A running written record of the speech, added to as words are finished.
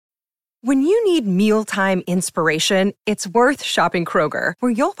When you need mealtime inspiration, it's worth shopping Kroger,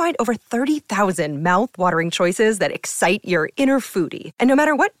 where you'll find over 30,000 mouth-watering choices that excite your inner foodie. And no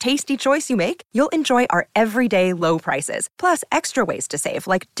matter what tasty choice you make, you'll enjoy our everyday low prices, plus extra ways to save,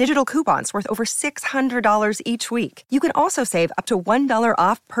 like digital coupons worth over $600 each week. You can also save up to $1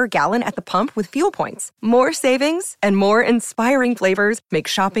 off per gallon at the pump with fuel points. More savings and more inspiring flavors make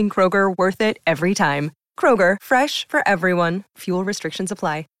shopping Kroger worth it every time. Kroger, fresh for everyone. Fuel restrictions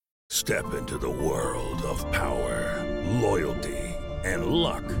apply. Step into the world of power, loyalty, and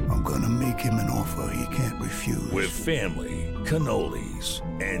luck. I'm gonna make him an offer he can't refuse. With family, cannolis,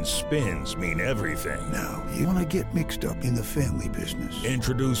 and spins mean everything. Now, you wanna get mixed up in the family business.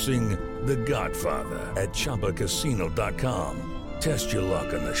 Introducing The Godfather at ChumbaCasino.com. Test your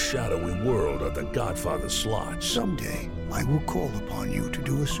luck in the shadowy world of The Godfather slot. Someday, I will call upon you to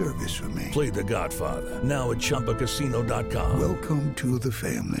do a service for me. Play The Godfather, now at ChumbaCasino.com. Welcome to the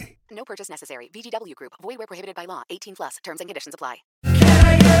family. No purchase necessary. VGW Group. Void where prohibited by law. 18 plus. Terms and conditions apply.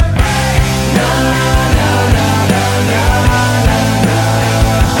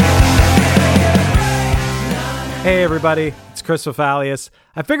 Hey everybody, it's Chris Fafalius.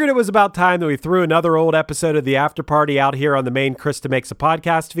 I figured it was about time that we threw another old episode of The After Party out here on the main Krista Makes a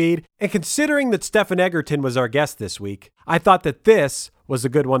Podcast feed, and considering that Stefan Egerton was our guest this week, I thought that this was a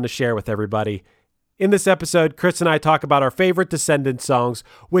good one to share with everybody. In this episode, Chris and I talk about our favorite Descendents songs,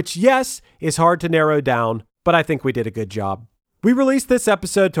 which, yes, is hard to narrow down, but I think we did a good job. We released this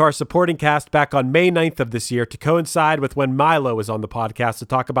episode to our supporting cast back on May 9th of this year to coincide with when Milo was on the podcast to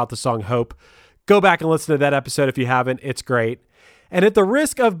talk about the song Hope. Go back and listen to that episode if you haven't. It's great. And at the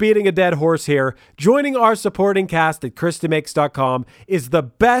risk of beating a dead horse here, joining our supporting cast at KristaMakes.com is the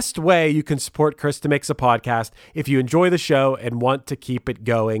best way you can support Krista Makes a Podcast if you enjoy the show and want to keep it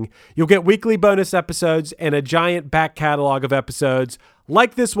going. You'll get weekly bonus episodes and a giant back catalog of episodes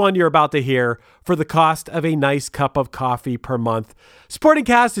like this one you're about to hear for the cost of a nice cup of coffee per month. Supporting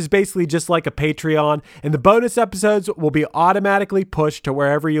cast is basically just like a Patreon, and the bonus episodes will be automatically pushed to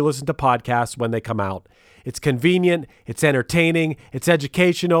wherever you listen to podcasts when they come out. It's convenient, it's entertaining, it's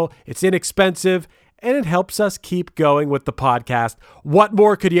educational, it's inexpensive, and it helps us keep going with the podcast. What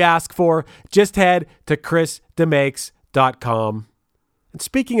more could you ask for? Just head to KrisDemakes.com. And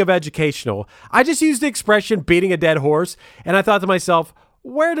speaking of educational, I just used the expression beating a dead horse, and I thought to myself,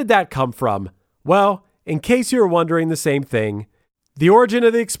 where did that come from? Well, in case you were wondering the same thing, the origin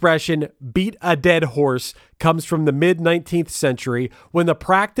of the expression beat a dead horse comes from the mid-19th century when the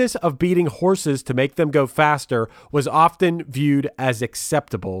practice of beating horses to make them go faster was often viewed as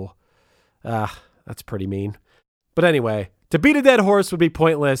acceptable. That's pretty mean. But anyway, to beat a dead horse would be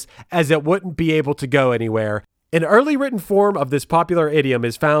pointless as it wouldn't be able to go anywhere. An early written form of this popular idiom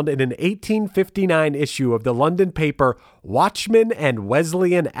is found in an 1859 issue of the London paper Watchman and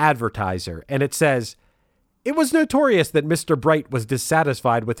Wesleyan Advertiser, and it says, "It was notorious that Mr. Bright was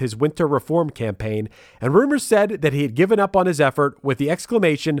dissatisfied with his winter reform campaign, and rumors said that he had given up on his effort with the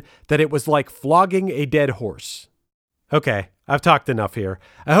exclamation that it was like flogging a dead horse." Okay, I've talked enough here.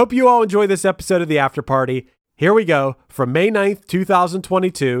 I hope you all enjoy this episode of The After Party. Here we go. From May 9th,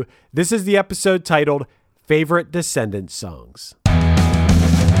 2022, this is the episode titled Favorite Descendants Songs.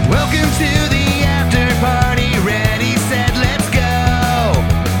 Welcome to the after party. Ready, set, let's go.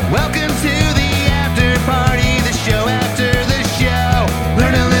 Welcome to the after party, the show after the show.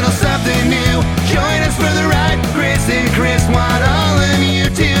 Learn a little something new. Join us for the ride. Chris and Chris want all of you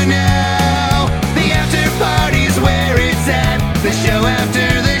to know. The after party's where it's at. The show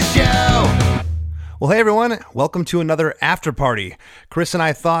after the show. Well, hey everyone, welcome to another after party. Chris and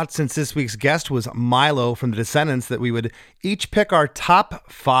I thought, since this week's guest was Milo from the Descendents, that we would each pick our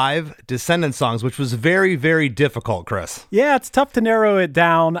top 5 Descendants songs, which was very, very difficult, Chris. Yeah, it's tough to narrow it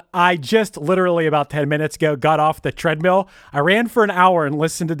down. I just literally about 10 minutes ago got off the treadmill. I ran for an hour and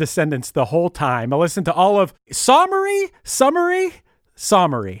listened to Descendants the whole time. I listened to all of Summary.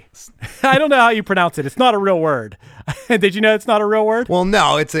 I don't know how you pronounce it. It's not a real word. Did you know it's not a real word? Well,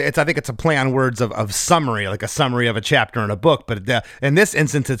 no, I think it's a play on words of summary, like a summary of a chapter in a book. But in this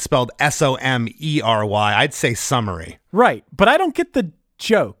instance, it's spelled Somery. I'd say summary. Right. But I don't get the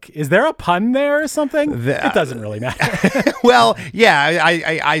joke. Is there a pun there or something? It doesn't really matter. Well, yeah,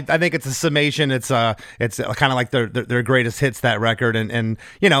 I think it's a summation. It's kind of like their greatest hits, that record, and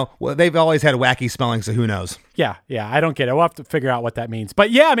you know, they've always had wacky spelling, so who knows? Yeah, I don't get it. We'll have to figure out what that means.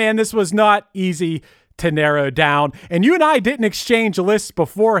 But yeah, man, this was not easy to narrow down, and you and I didn't exchange lists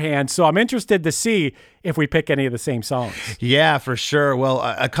beforehand, so I'm interested to see if we pick any of the same songs. Yeah, for sure. Well,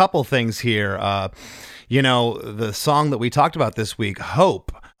 a couple things here. You know, the song that we talked about this week,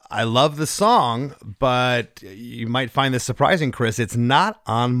 Hope, I love the song, but you might find this surprising, Chris. It's not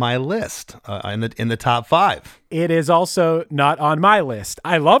on my list in the top 5. It is also not on my list.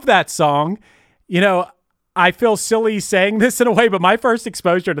 I love that song. You know, I feel silly saying this in a way, but my first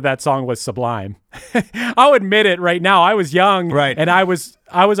exposure to that song was Sublime. I'll admit it right now. I was young, right, and I was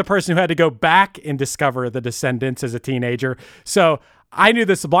a person who had to go back and discover the Descendents as a teenager. So I knew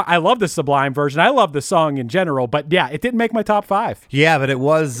the Sublime. I love the Sublime version. I love the song in general, but yeah, it didn't make my top 5. Yeah, but it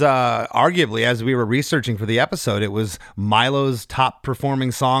was arguably, as we were researching for the episode, it was Milo's top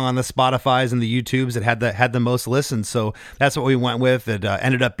performing song on the Spotify's and the YouTubes. It had the most listens, so that's what we went with. It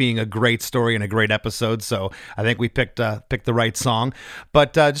ended up being a great story and a great episode. So I think we picked the right song.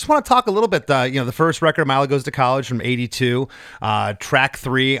 But just want to talk a little bit. The first record, Milo Goes to College, from '82. Track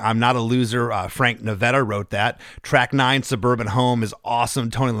 3, I'm Not a Loser. Frank Navetta wrote that. Track 9, Suburban Home, is awesome.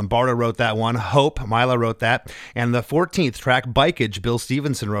 Tony Lombardo wrote that one. Hope, Milo wrote that. And the 14th track, Bikeage, Bill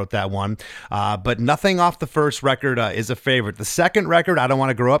Stevenson wrote that one. But nothing off the first record is a favorite. The second record, I Don't Want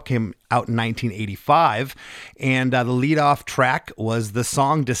to Grow Up, came out in 1985. And the lead-off track was the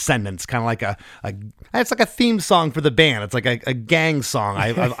song Descendents, kind of like it's like a theme song for the band. It's like a gang song.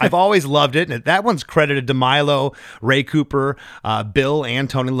 I've always loved it. And that one's credited to Milo, Ray Cooper, Bill, and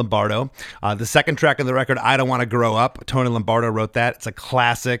Tony Lombardo. The second track of the record, I Don't Want to Grow Up, Tony Lombardo wrote that. It's a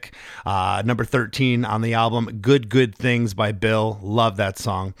classic. Number 13 on the album, Good Things by Bill. Love that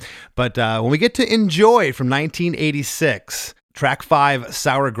song. But when we get to Enjoy from 1986, track 5,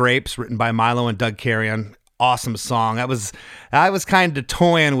 Sour Grapes, written by Milo and Doug Carrion. Awesome song. I was kind of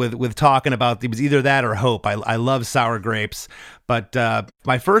toying with talking about it was either that or Hope. I love Sour Grapes. But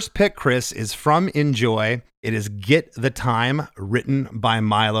my first pick, Chris, is from Enjoy. It is Get the Time, written by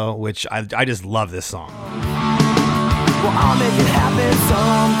Milo, which I just love this song. Well, I'll make it happen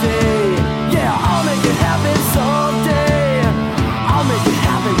someday. Yeah, I'll make it happen someday. I'll make it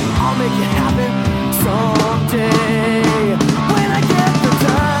happen. I'll make it happen someday. When I get the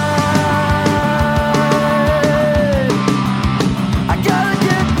time, I gotta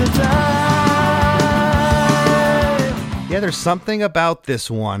get the time. Yeah, there's something about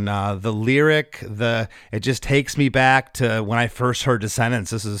this one. The lyric, it just takes me back to when I first heard Descendents.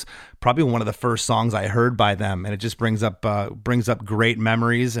 This is probably one of the first songs I heard by them, and it just brings up great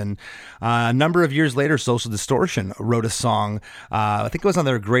memories. And a number of years later, Social Distortion wrote a song, I think it was on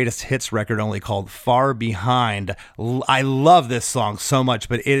their greatest hits record only, called Far Behind. I love this song so much,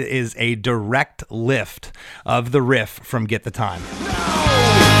 but it is a direct lift of the riff from Get the Time.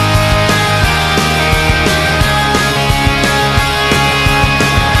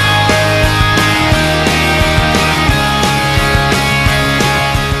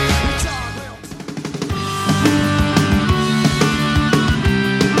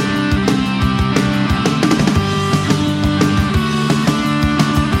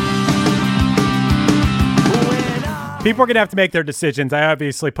 People are going to have to make their decisions. I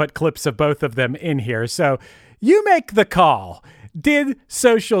obviously put clips of both of them in here. So you make the call. Did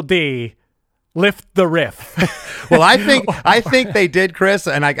Social D lift the riff? Well, I think they did, Chris.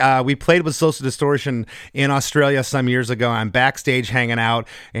 And we played with Social Distortion in Australia some years ago. I'm backstage hanging out,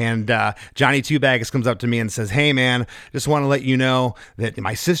 and Johnny Two Bags comes up to me and says, "Hey, man, just want to let you know that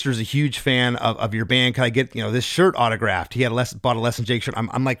my sister's a huge fan of your band. Can I get this shirt autographed?" He had bought a Less Than Jake shirt.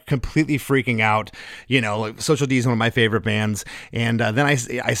 I'm like completely freaking out. Social D is one of my favorite bands, and then I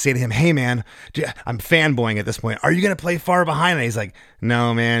say to him, "Hey, man, I'm fanboying at this point. Are you gonna play Far Behind?" And he's like,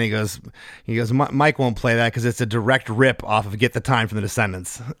 "No, man." He goes, Mike won't play that because it's a direct rip off of Get the Time from the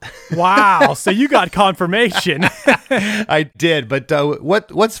Descendants. Wow. So you got confirmation. I did. But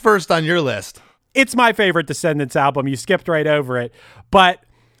what's first on your list? It's my favorite Descendants album. You skipped right over it. But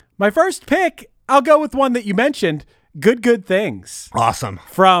my first pick, I'll go with one that you mentioned, Good Things. Awesome.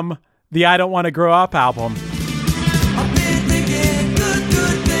 From the I Don't Want to Grow Up album. I've been thinking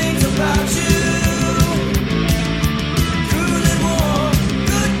good things about you.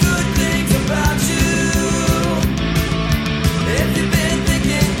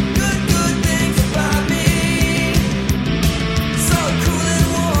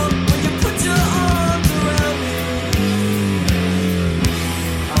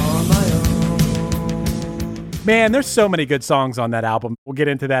 Man, there's so many good songs on that album. We'll get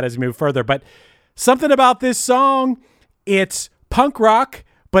into that as we move further. But something about this song, it's punk rock,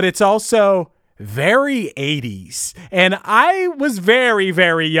 but it's also very 80s. And I was very,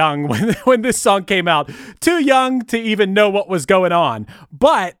 very young when this song came out. Too young to even know what was going on.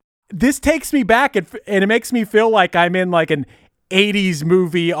 But this takes me back, and it makes me feel like I'm in like an 80s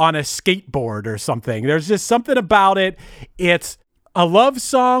movie on a skateboard or something. There's just something about it. It's a love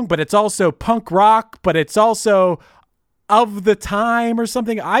song, but it's also punk rock, but it's also of the time or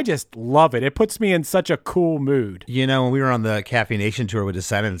something. I just love it. It puts me in such a cool mood. You know, when we were on the Caffeination Nation tour with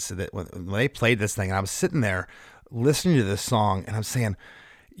Descendents, that when they played this thing, and I was sitting there listening to this song, and I'm saying,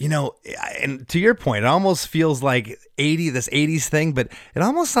 you know, and to your point, it almost feels like this 80s thing, but it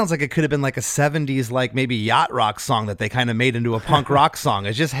almost sounds like it could have been like a 70s, like maybe yacht rock song that they kind of made into a punk rock song.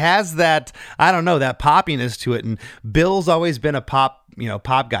 It just has that, I don't know, that poppiness to it. And Bill's always been a pop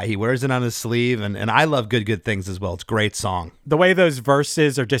guy. He wears it on his sleeve, and I love Good Things as well. It's a great song. The way those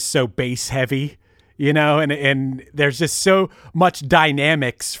verses are just so bass heavy, you know, and there's just so much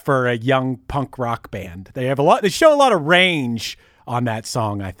dynamics for a young punk rock band. They show a lot of range on that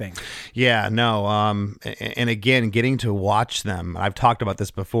song, I think. Yeah, no. And again, getting to watch them, I've talked about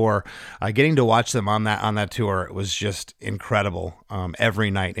this before, getting to watch them on that tour, it was just incredible every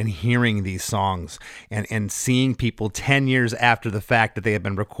night, and hearing these songs and seeing people 10 years after the fact that they had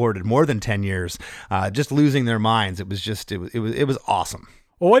been recorded, more than 10 years, just losing their minds. It was just, it was awesome.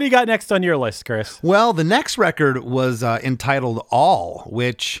 Well, what do you got next on your list, Chris? Well, the next record was entitled All,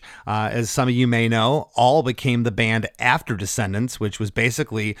 which, as some of you may know, All became the band after Descendents, which was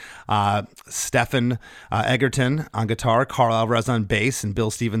basically Stefan Egerton on guitar, Carl Alvarez on bass, and Bill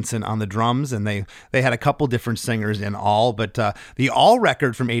Stevenson on the drums. And they had a couple different singers in All, but the All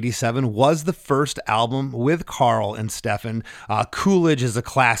record from '87 was the first album with Carl and Stefan. Coolidge is a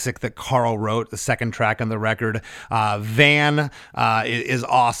classic that Carl wrote, the second track on the record. Van is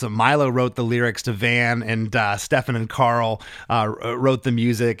awesome. Milo wrote the lyrics to Van, and Stefan and Carl wrote the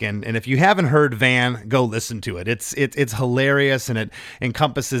music. And if you haven't heard Van, go listen to it. It's hilarious, and it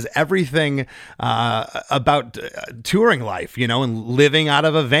encompasses everything about touring life, you know, and living out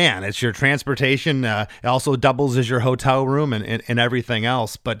of a van. It's your transportation. It also doubles as your hotel room and everything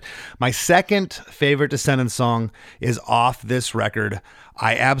else. But my second favorite Descendants song is off this record.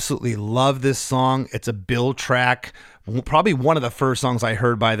 I absolutely love this song. It's a Bill track. Probably one of the first songs I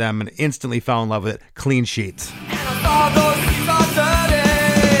heard by them, and instantly fell in love with it. Clean Sheets.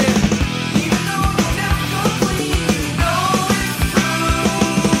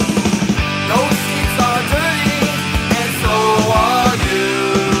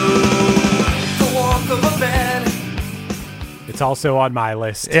 It's also on my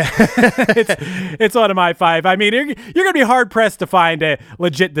list. It's one of my 5. I mean, you're going to be hard pressed to find a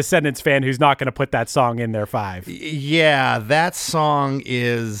legit Descendants fan who's not going to put that song in their 5. Yeah, that song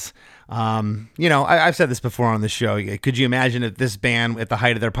is, you know, I've said this before on the show. Could you imagine if this band at the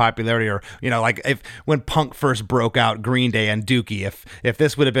height of their popularity, or, you know, like if when punk first broke out, Green Day and Dookie, if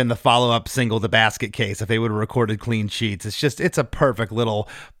this would have been the follow-up single to Basket Case, if they would have recorded Clean Sheets, it's a perfect little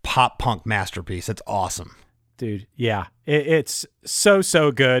pop punk masterpiece. It's awesome. Dude, yeah, it's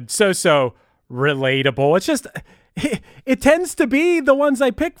so good, so relatable. It's just, it tends to be the ones I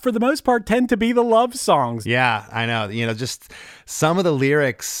pick for the most part tend to be the love songs. Yeah, I know. You know, just some of the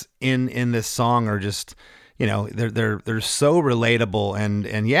lyrics in this song are just, you know, they're so relatable,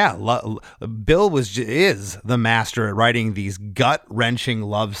 and yeah, Bill is the master at writing these gut-wrenching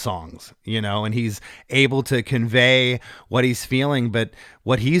love songs, you know, and he's able to convey what he's feeling, but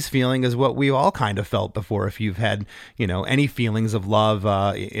what he's feeling is what we've all kind of felt before, if you've had, you know, any feelings of love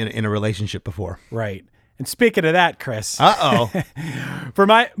in a relationship before. Right. And speaking of that, Chris. Uh-oh. For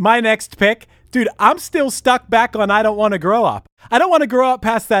my next pick, dude, I'm still stuck back on I Don't Want to Grow Up. I don't want to grow up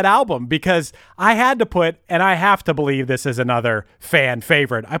past that album, because I had to put, and I have to believe this is another fan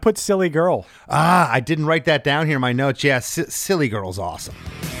favorite, I put Silly Girl. I didn't write that down here in my notes. Yeah, Silly Girl's awesome.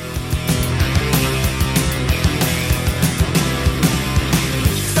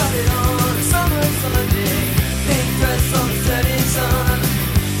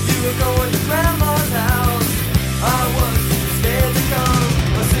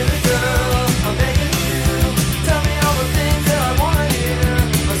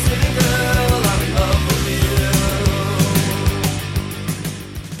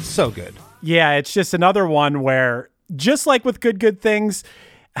 So good. Yeah, it's just another one where, just like with Good Things,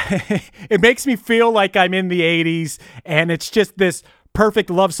 it makes me feel like I'm in the 80s, and it's just this perfect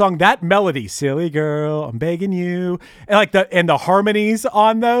love song. That melody, Silly Girl, I'm begging you, and like the harmonies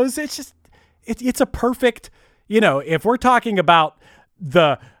on those, it's just it's a perfect, you know, if we're talking about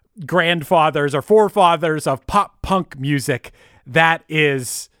the grandfathers or forefathers of pop punk music, that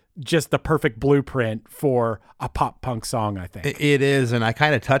is just the perfect blueprint for a pop punk song, I think. It is, and I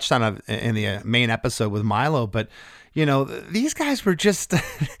kind of touched on it in the main episode with Milo, but, you know, these guys were just,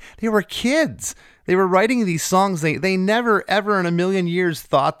 they were kids. They were writing these songs. They never, ever in a million years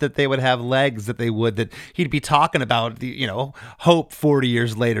thought that they would have legs, that he'd be talking about, you know, hope 40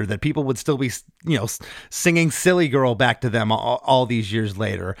 years later, that people would still be, you know, singing Silly Girl back to them all these years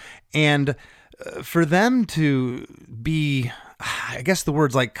later. And for them to be, I guess the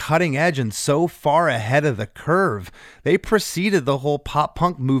word's like cutting edge and so far ahead of the curve, they preceded the whole pop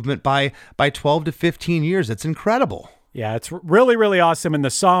punk movement by 12 to 15 years. It's incredible. Yeah, it's really, really awesome. And the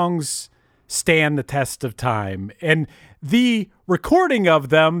songs stand the test of time. And the recording of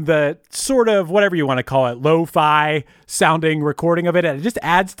them, the sort of whatever you want to call it, lo-fi sounding recording of it, it just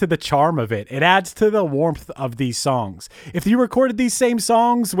adds to the charm of it. It adds to the warmth of these songs. If you recorded these same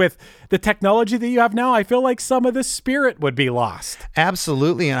songs with the technology that you have now, I feel like some of the spirit would be lost.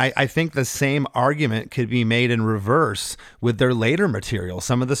 Absolutely. And I think the same argument could be made in reverse with their later material.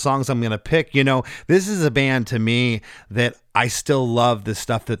 Some of the songs I'm going to pick, this is a band to me that I still love the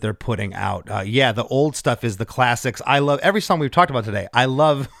stuff that they're putting out. The old stuff is the classics. I love every song we've talked about today. I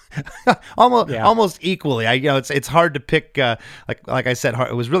love almost equally. It's hard to pick. Like I said,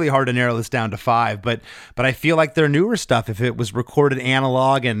 it was really hard to narrow this down to 5. But I feel like their newer stuff, if it was recorded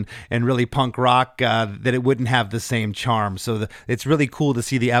analog and really punk rock, that it wouldn't have the same charm. So it's really cool to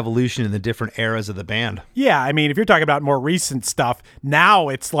see the evolution in the different eras of the band. Yeah, I mean, if you're talking about more recent stuff, now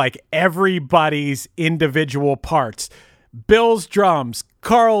it's like everybody's individual parts. Bill's drums,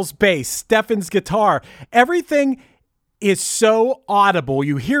 Carl's bass, Stefan's guitar, everything is so audible.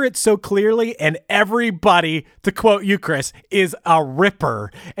 You hear it so clearly, and everybody, to quote you, Chris, is a ripper.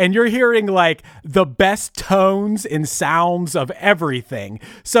 And you're hearing like the best tones and sounds of everything.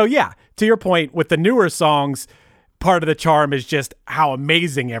 So yeah, to your point, with the newer songs, part of the charm is just how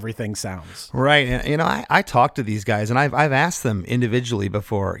amazing everything sounds. Right. And, I talked to these guys, and I've asked them individually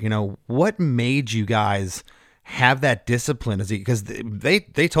before, what made you guys have that discipline? Because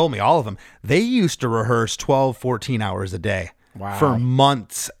they told me, all of them, they used to rehearse 12, 14 hours a day. Wow. For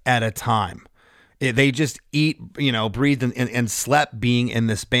months at a time. They just eat, breathed and slept being in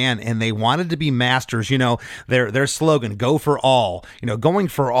this band, and they wanted to be masters. Their slogan, go for all. Going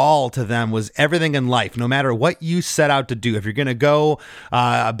for all to them was everything in life. No matter what you set out to do, if you're going to go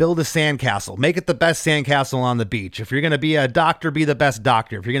build a sandcastle, make it the best sandcastle on the beach. If you're going to be a doctor, be the best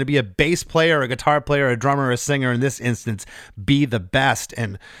doctor. If you're going to be a bass player, a guitar player, a drummer, a singer, in this instance, be the best.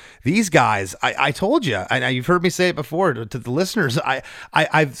 And these guys, I told you, you've heard me say it before to the listeners,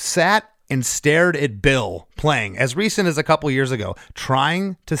 I've sat and stared at Bill playing as recent as a couple years ago,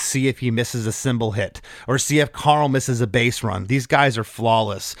 trying to see if he misses a cymbal hit or see if Carl misses a bass run. These guys are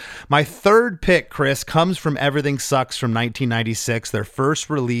flawless. My third pick, Chris, comes from Everything Sucks from 1996, their first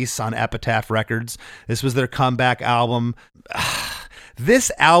release on Epitaph Records. This was their comeback album.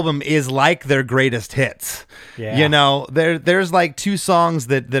 This album is like their greatest hits. Yeah. There's like 2 songs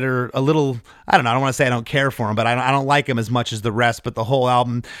that are a little, I don't want to say I don't care for them, but I don't like them as much as the rest. But the whole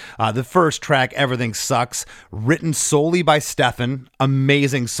album, the first track, Everything Sucks, written solely by Stefan.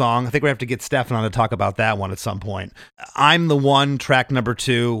 Amazing song. I think we have to get Stefan on to talk about that one at some point. I'm the One, track number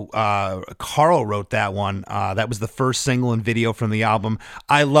 2. Carl wrote that one. That was the first single and video from the album.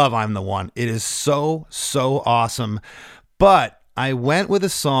 I love I'm the One. It is so, so awesome. But I went with a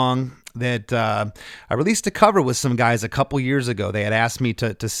song that I released a cover with some guys a couple years ago. They had asked me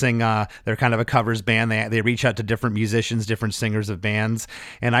to sing. They're kind of a covers band. They reach out to different musicians, different singers of bands.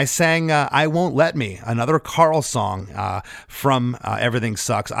 And I sang I Won't Let Me, another Carl song from Everything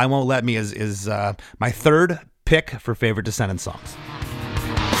Sucks. I Won't Let Me is my third pick for favorite Descendents songs.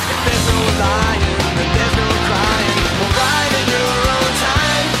 If there's no lying, if there's no crying, we'll ride in your own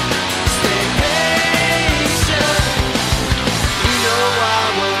time. Stay patient. You know I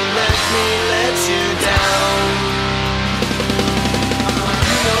won't let me let you down.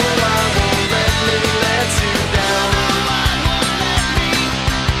 You know I won't let me let you down.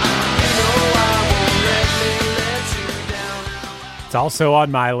 You know I won't let me let you down. It's also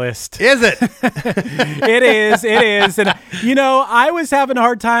on my list. Is it? It is. And, I was having a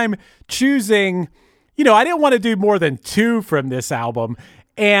hard time choosing, I didn't want to do more than 2 from this album.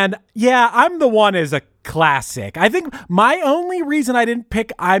 And yeah, I'm the One is a classic. I think my only reason I didn't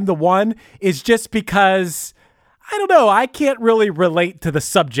pick I'm the One is just because, I don't know, I can't really relate to the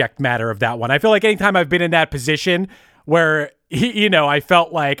subject matter of that one. I feel like anytime I've been in that position where, I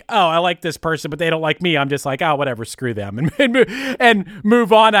felt like, oh, I like this person, but they don't like me, I'm just like, oh, whatever, screw them, and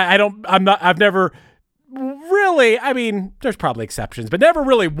move on. I've never really, there's probably exceptions, but never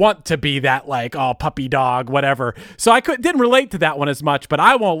really want to be that like, oh, puppy dog, whatever. So I didn't relate to that one as much, but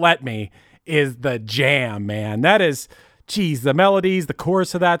I Won't Let Me is the jam, man. That is, geez, the melodies, the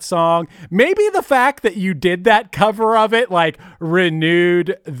chorus of that song, maybe the fact that you did that cover of it, like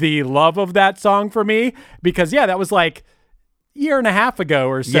renewed the love of that song for me, because yeah, that was like year and a half ago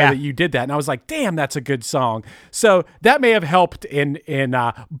or so that you did that. And I was like, damn, that's a good song. So that may have helped in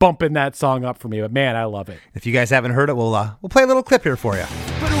bumping that song up for me, but man, I love it. If you guys haven't heard it, we'll play a little clip here for you.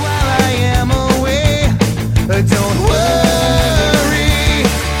 But while I am away Don't worry,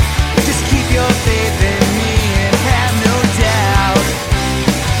 just keep your faith in me and have no doubt.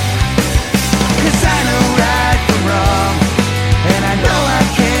 'Cause I know right from wrong, and I know I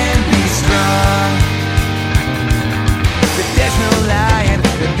can be strong. But there's no lying,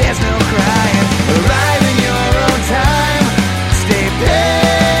 but there's no crying. Arrive in your own time, stay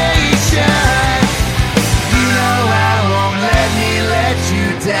patient. You know I won't let me let you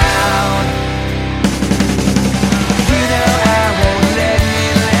down. You know I won't let me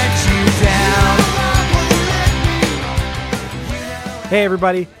let you down. Hey,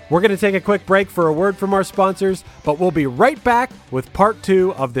 everybody. We're going to take a quick break for a word from our sponsors, but we'll be right back with part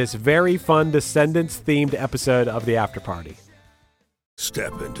 2 of this very fun Descendants-themed episode of the After Party.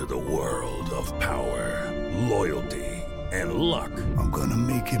 Step into the world of power, loyalty, and luck. I'm gonna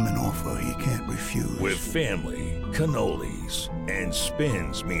make him an offer he can't refuse. With family, cannolis, and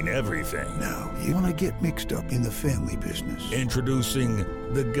spins mean everything. Now, you wanna get mixed up in the family business. Introducing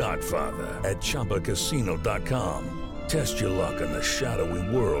The Godfather at ChumbaCasino.com. Test your luck in the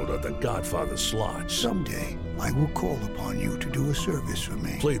shadowy world of The Godfather slot. Someday, I will call upon you to do a service for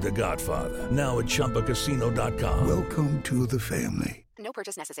me. Play The Godfather now at ChumbaCasino.com. Welcome to the family. No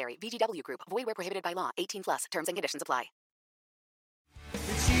purchase necessary. VGW Group. Void where prohibited by law. 18 plus. Terms and conditions apply.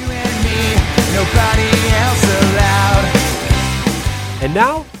 It's you and me, nobody else allowed. And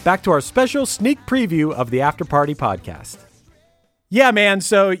now, back to our special sneak preview of the After Party podcast. Yeah, man,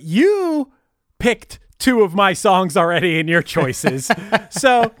 so you picked 2 of my songs already in your choices.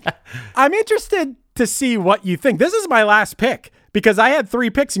 So I'm interested to see what you think. This is my last pick because I had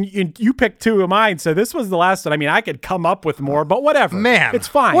 3 picks and you picked 2 of mine. So this was the last one. I mean, I could come up with more, but whatever. Man, it's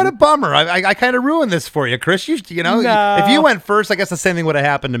fine. What a bummer. I kind of ruined this for you, Chris. You know, No. if you went first, I guess the same thing would have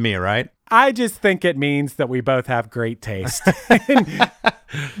happened to me, right? I just think it means that we both have great taste.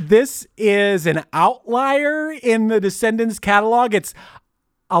 This is an outlier in the Descendants catalog. It's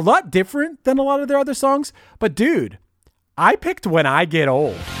a lot different than a lot of their other songs. But dude, I picked When I Get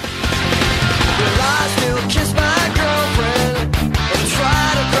Old. Will I still kiss my girlfriend and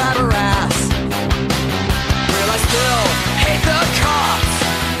try to grab her ass? Will I still hate the cops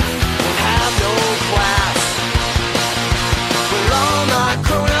and have no class? Will all my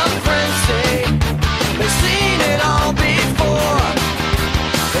grown-up friends say they've seen it all before?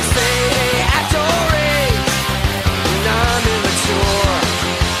 They say they act your age and I'm immature.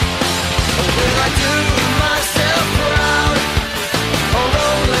 Will I do myself proud or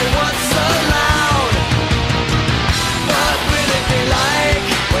only once allowed? What will it be like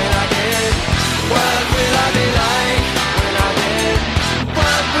when I get? What will I be like when I get?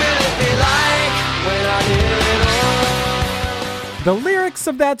 What will it be like when I get old? The lyrics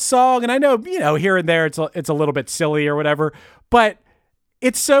of that song, and I know, here and there it's a little bit silly or whatever, but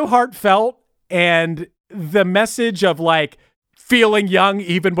it's so heartfelt, and the message of like feeling young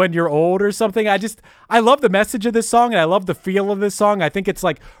even when you're old or something. I love the message of this song, and I love the feel of this song. I think it's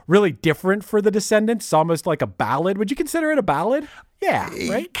like really different for the Descendants. It's almost like a ballad. Would you consider it a ballad? Yeah,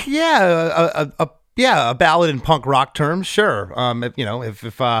 right? Yeah, a ballad in punk rock terms, sure.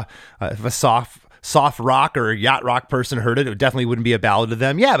 If a soft rock or yacht rock person heard it, it definitely wouldn't be a ballad to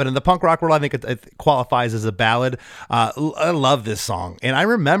them. Yeah, but in the punk rock world, I think it qualifies as a ballad. I love this song. And I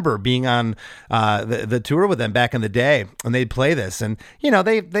remember being on the tour with them back in the day, and they'd play this. And,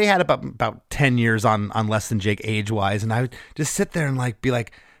 they had about 10 years on Less Than Jake age-wise. And I would just sit there and be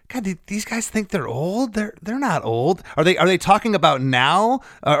like, God, these guys think they're old? They're not old. Are they talking about now?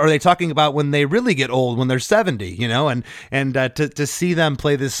 Or are they talking about when they really get old, when they're 70? And to see them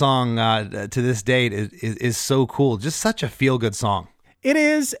play this song to this date is so cool. Just such a feel good song. It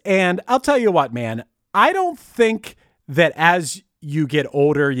is, and I'll tell you what, man. I don't think that as you get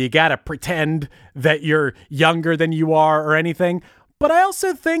older, you gotta pretend that you're younger than you are or anything. But I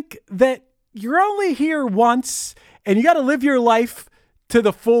also think that you're only here once, and you gotta live your life to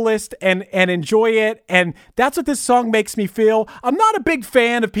the fullest and enjoy it. And that's what this song makes me feel. I'm not a big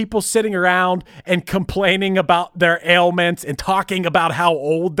fan of people sitting around and complaining about their ailments and talking about how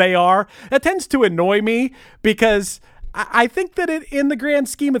old they are. That tends to annoy me because I think that in the grand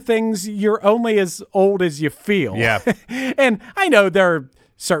scheme of things, you're only as old as you feel. Yeah. And I know there are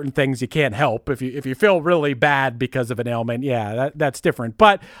certain things you can't help. If you feel really bad because of an ailment, yeah, that's different.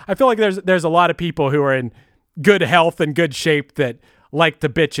 But I feel like there's a lot of people who are in good health and good shape that like to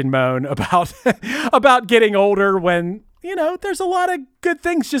bitch and moan about getting older when, there's a lot of good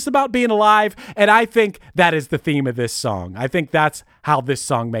things just about being alive. And I think that is the theme of this song. I think that's how this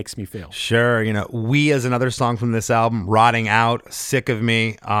song makes me feel. Sure. We is another song from this album, Rotting Out, Sick of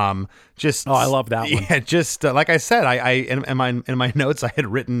Me. I love that one. Yeah, just like I said, I in my notes I had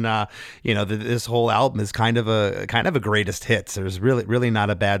written, this whole album is kind of a greatest hits. There's really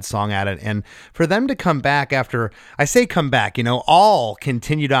not a bad song at it, and for them to come back after, I say come back, all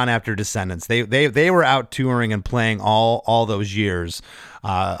continued on after Descendents. They were out touring and playing all those years.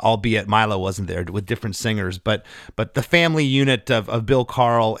 Albeit Milo wasn't there with different singers, but the family unit of Bill,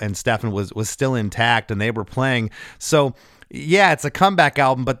 Carl, and Stefan was still intact, and they were playing. So yeah, it's a comeback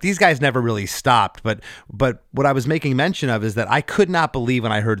album, but these guys never really stopped. But what I was making mention of is that I could not believe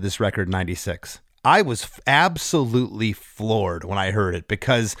when I heard this record in '96. I was absolutely floored when I heard it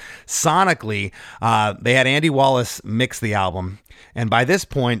because sonically, they had Andy Wallace mix the album. And by this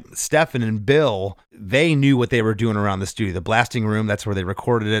point, Stefan and Bill, they knew what they were doing around the studio. The blasting room, that's where they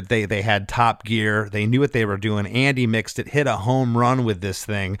recorded it. They had top gear. They knew what they were doing. Andy mixed it, hit a home run with this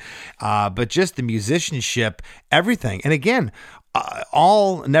thing. But just the musicianship, everything. And again,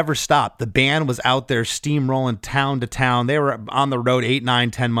 all never stopped. The band was out there steamrolling town to town. They were on the road 8, 9,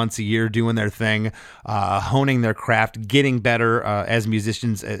 10 months a year doing their thing, honing their craft, getting better as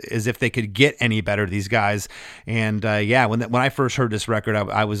musicians, as if they could get any better, these guys. And when I first heard this record,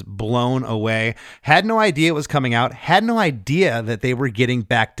 I was blown away. Had no idea it was coming out. Had no idea that they were getting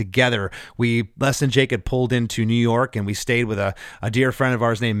back together. Les and Jake had pulled into New York, and we stayed with a dear friend of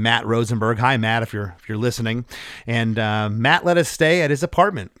ours named Matt Rosenberg. Hi, Matt, if you're listening. And Matt let us stay at his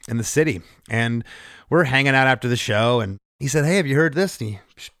apartment in the city, and we're hanging out after the show, and he said, "Hey, have you heard this?" And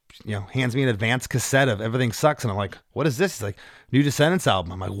he hands me an advanced cassette of Everything Sucks, and I'm like, "What is this?" He's like, "New Descendents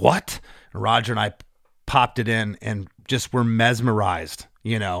album." I'm like, "What?" And Roger and I popped it in and just were mesmerized,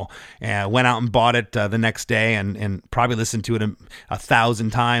 and went out and bought it the next day, and probably listened to it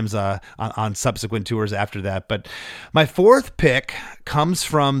 1,000 times on subsequent tours after that. But my fourth pick comes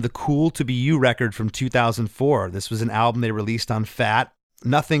from the Cool to Be You record from 2004. This was an album they released on Fat.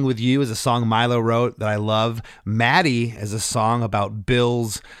 Nothing With You is a song Milo wrote that I love. Maddie is a song about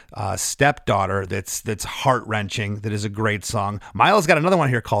Bill's stepdaughter that's heart-wrenching, that is a great song. Milo's got another one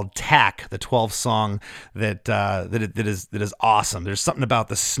here called Tack, the 12th song that is awesome. There's something about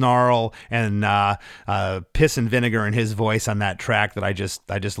the snarl and piss and vinegar in his voice on that track that I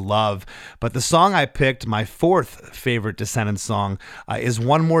just love. But the song I picked, my fourth favorite Descendants song, is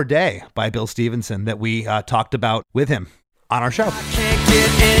One More Day by Bill Stevenson that we talked about with him on our show. I can't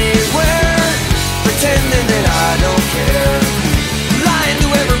get anywhere, pretending that I don't care, lying to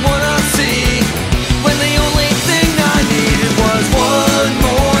everyone I see, when the only thing I needed was one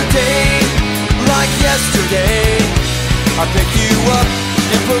more day, like yesterday. I pick you up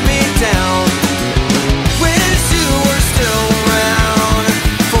and put me down, wish you were still around,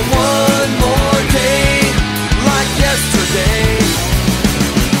 for one more day, like yesterday,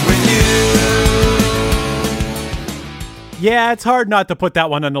 with you. Yeah, it's hard not to put that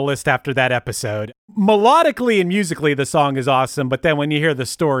one on the list after that episode. Melodically and musically, the song is awesome, but then when you hear the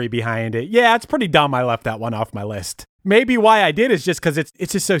story behind it, yeah, it's pretty dumb I left that one off my list. Maybe why I did is just because it's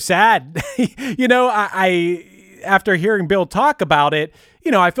just so sad. I after hearing Bill talk about it,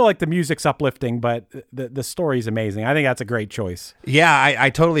 I feel like the music's uplifting, but the story's amazing. I think that's a great choice. Yeah, I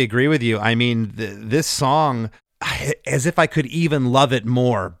totally agree with you. I mean, this song, as if I could even love it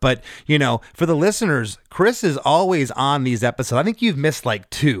more. But, for the listeners, Chris is always on these episodes. I think you've missed like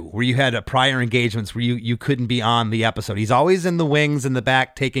 2 where you had prior engagements where you couldn't be on the episode. He's always in the wings in the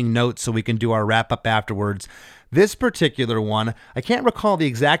back taking notes so we can do our wrap up afterwards. This particular one, I can't recall the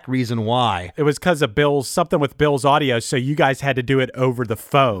exact reason why. It was because of something with Bill's audio, so you guys had to do it over the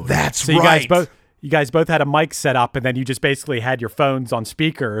phone. That's so right. You guys both had a mic set up, and then you just basically had your phones on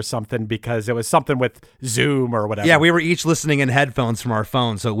speaker or something because it was something with Zoom or whatever. Yeah, we were each listening in headphones from our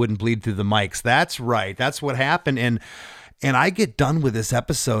phones so it wouldn't bleed through the mics. That's right. That's what happened. And I get done with this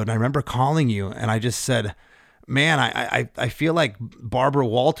episode, and I remember calling you, and I just said, man, I feel like Barbara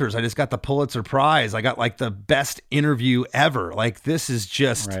Walters. I just got the Pulitzer Prize. I got like the best interview ever. Like, this is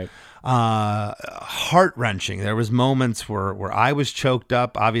just... Right. Heart-wrenching. There was moments where I was choked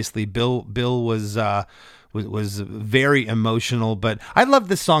up. Obviously, Bill was very emotional, but I loved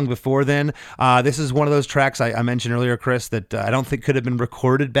this song before then. This is one of those tracks I mentioned earlier, Chris, that I don't think could have been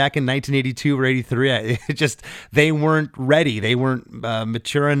recorded back in 1982 or 83. They weren't ready. They weren't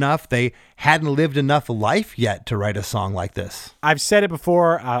mature enough. They hadn't lived enough life yet to write a song like this. I've said it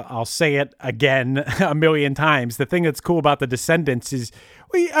before. I'll say it again a million times. The thing that's cool about the Descendents is,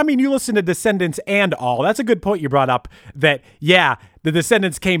 you listen to Descendents and all. That's a good point you brought up, that, yeah, the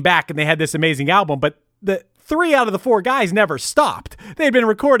Descendents came back and they had this amazing album, but 3 out of the 4 guys never stopped. They'd been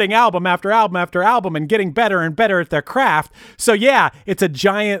recording album after album after album and getting better and better at their craft. So yeah, it's a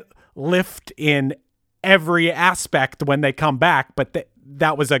giant lift in every aspect when they come back, but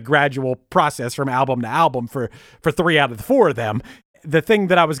that was a gradual process from album to album for 3 out of the 4 of them. The thing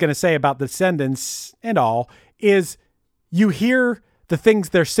that I was going to say about the Descendents and all is you hear the things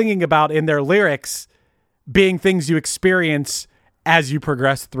they're singing about in their lyrics being things you experience as you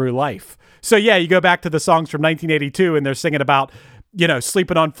progress through life. So yeah, you go back to the songs from 1982 and they're singing about,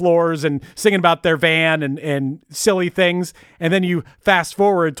 sleeping on floors and singing about their van and silly things. And then you fast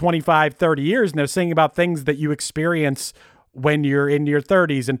forward 25, 30 years and they're singing about things that you experience when you're in your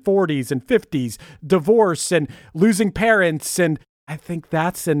 30s and 40s and 50s, divorce and losing parents. And I think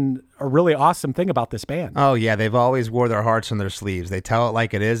that's a really awesome thing about this band. Oh yeah, they've always wore their hearts on their sleeves. They tell it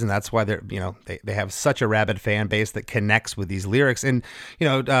like it is, and that's why they're they have such a rabid fan base that connects with these lyrics. And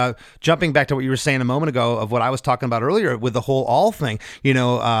jumping back to what you were saying a moment ago of what I was talking about earlier with the whole All thing,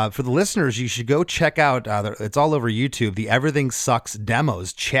 for the listeners, you should go check out. It's all over YouTube. The Everything Sucks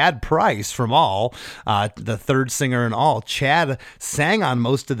demos. Chad Price from All, the third singer in All, Chad sang on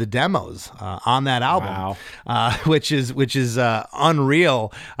most of the demos on that album. Wow. which is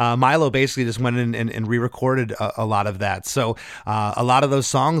unreal. Milo basically just went in and re-recorded a lot of that. So a lot of those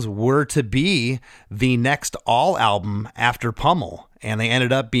songs were to be the next All album after Pummel. And they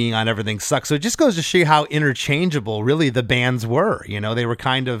ended up being on Everything Sucks. So it just goes to show you how interchangeable really the bands were. They were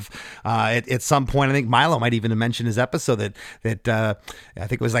kind of at some point, I think Milo might even have mentioned his episode that I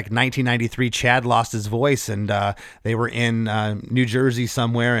think it was like 1993, Chad lost his voice and they were in New Jersey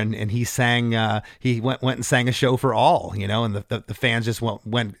somewhere and he sang, he went and sang a show for All, and the fans just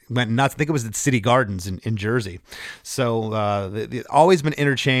went nuts. I think it was at City Gardens in Jersey. So they've always been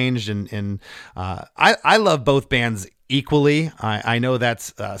interchanged and I love both bands equally. I know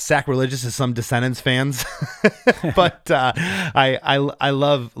that's sacrilegious to some Descendents fans, but I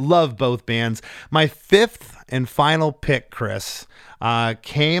love both bands. My fifth and final pick, Chris,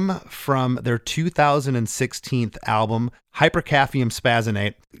 came from their 2016 album, Hypercaphium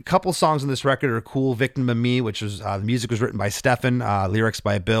Spazzinate. A couple songs on this record are cool. Victim of Me, which was the music was written by Stefan, lyrics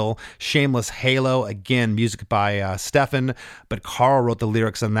by Bill. Shameless Halo, again, music by Stefan, but Carl wrote the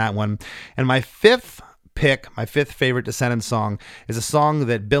lyrics on that one. And my fifth favorite Descendants song is a song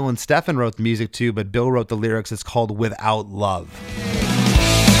that Bill and Stefan wrote the music to, but Bill wrote the lyrics. It's called Without Love.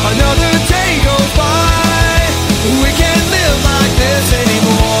 Another day goes by. We can't live like this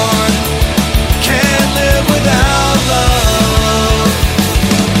anymore. Can't live without love.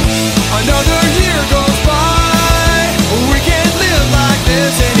 Another year goes by. We can't live like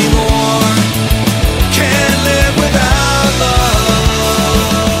this anymore. Can't live without love.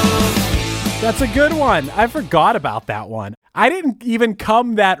 That's a good one. I forgot about that one. I didn't even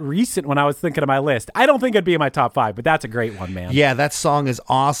come that recent when I was thinking of my list. I don't think it'd be in my top 5, but that's a great one, man. Yeah, that song is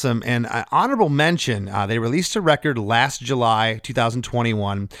awesome. And honorable mention, they released a record last July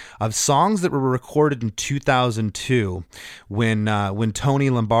 2021 of songs that were recorded in 2002 when Tony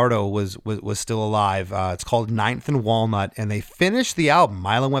Lombardo was still alive. It's called Ninth and Walnut, and they finished the album.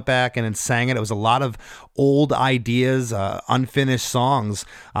 Milo went back and sang it. It was a lot of old ideas, unfinished songs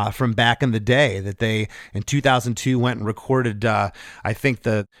from back in the day that they, in 2002, went and recorded. I think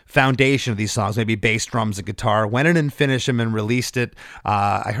the foundation of these songs, maybe bass, drums, and guitar, went in and finished them and released it.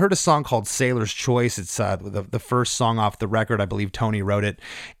 I heard a song called Sailor's Choice. It's the first song off the record. I believe Tony wrote it,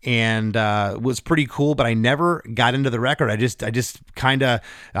 and it was pretty cool, but I never got into the record. I just kind of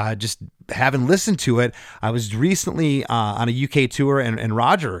haven't listened to it. I was recently on a UK tour and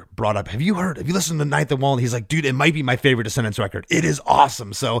Roger brought up, have you listened to Ninth and Walnut? He's like, dude, it might be my favorite Descendants record. It is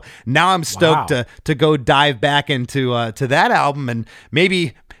awesome. So now I'm stoked to go dive back into to that album, and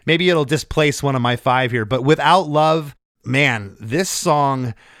maybe it'll displace one of my 5 here. But Without Love, man, this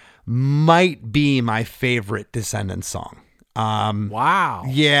song might be my favorite Descendants song. Wow.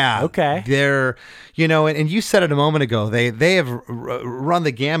 Yeah. Okay. They're, and you said it a moment ago, they have run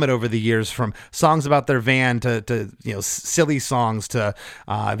the gamut over the years from songs about their van to silly songs to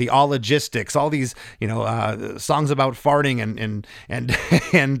the All Logistics, all these, songs about farting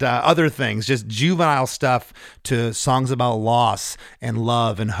and other things, just juvenile stuff to songs about loss and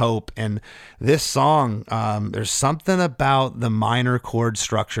love and hope. And this song, there's something about the minor chord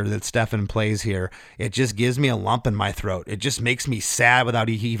structure that Stefan plays here. It just gives me a lump in my throat. It just makes me sad without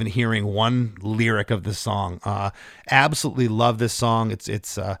even hearing one lyric of the song. Absolutely love this song.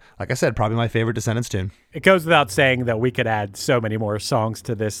 It's like I said, probably my favorite Descendants tune. It goes without saying that we could add so many more songs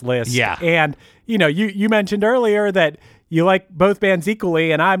to this list. Yeah. And, you mentioned earlier that you like both bands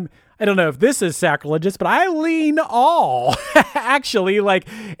equally, and I don't know if this is sacrilegious, but I lean All actually,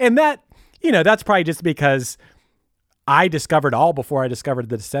 and that, that's probably just because I discovered all before I discovered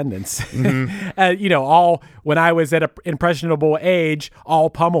the Descendents. All when I was at an impressionable age, all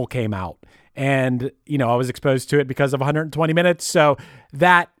Pummel came out. And, I was exposed to it because of 120 minutes. So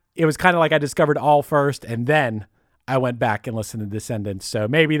it was kind of like I discovered all first, and then I went back and listened to Descendents. So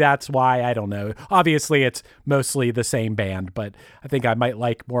maybe that's why, I don't know. Obviously, it's mostly the same band, but I think I might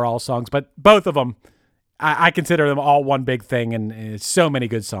like more all songs. But both of them, I consider them all one big thing, and it's so many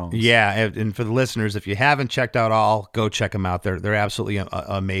good songs. Yeah, and for the listeners, if you haven't checked out all, go check them out. They're absolutely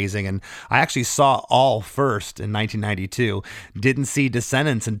amazing. And I actually saw all first in 1992. Didn't see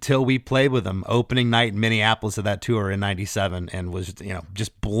Descendents until we played with them opening night in Minneapolis of that tour in 97, and was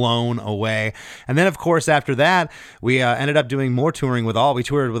just blown away. And then, of course, after that, we ended up doing more touring with all. We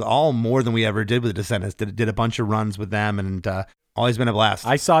toured with all more than we ever did with Descendents. Did a bunch of runs with them, and always been a blast.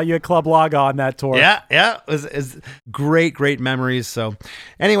 I saw you at Club Laga on that tour. Yeah. It was great memories. So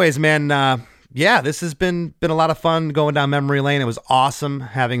anyways, man, this has been a lot of fun going down memory lane. It was awesome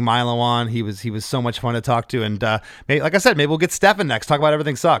having Milo on. He was so much fun to talk to. And maybe, like I said, maybe we'll get Stefan next, talk about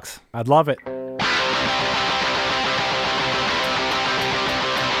Everything Sucks. I'd love it.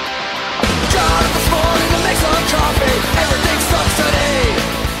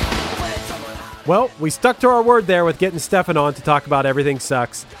 Well, we stuck to our word there with getting Stefan on to talk about Everything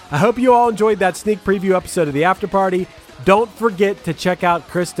Sucks. I hope you all enjoyed that sneak preview episode of The After Party. Don't forget to check out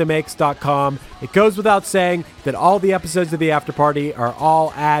chrisdemakes.com. It goes without saying that all the episodes of The After Party are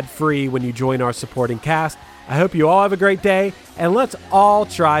all ad-free when you join our supporting cast. I hope you all have a great day, and let's all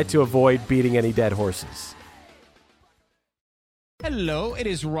try to avoid beating any dead horses. Hello, it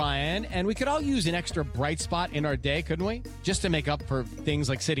is Ryan, and we could all use an extra bright spot in our day, couldn't we? Just to make up for things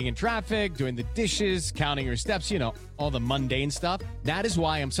like sitting in traffic, doing the dishes, counting your steps, all the mundane stuff. That is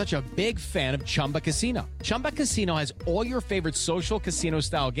why I'm such a big fan of Chumba Casino. Chumba Casino has all your favorite social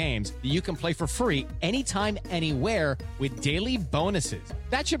casino-style games that you can play for free anytime, anywhere with daily bonuses.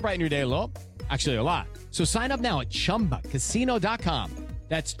 That should brighten your day a little. Actually, a lot. So sign up now at ChumbaCasino.com.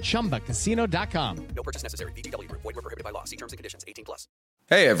 That's ChumbaCasino.com. No purchase necessary. VGW Group. Void where prohibited by law. See terms and conditions. 18+.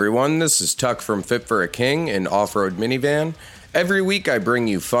 Hey everyone, this is Tuck from Fit for a King, an off-road minivan. Every week I bring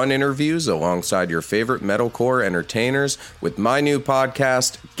you fun interviews alongside your favorite metalcore entertainers with my new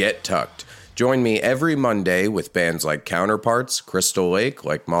podcast, Get Tucked. Join me every Monday with bands like Counterparts, Crystal Lake,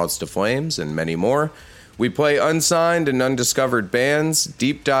 like Moths to Flames, and many more. We play unsigned and undiscovered bands,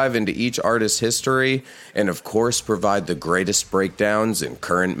 deep dive into each artist's history, and of course provide the greatest breakdowns in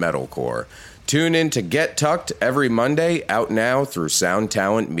current metalcore. Tune in to Get Tucked every Monday, out now through Sound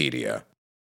Talent Media.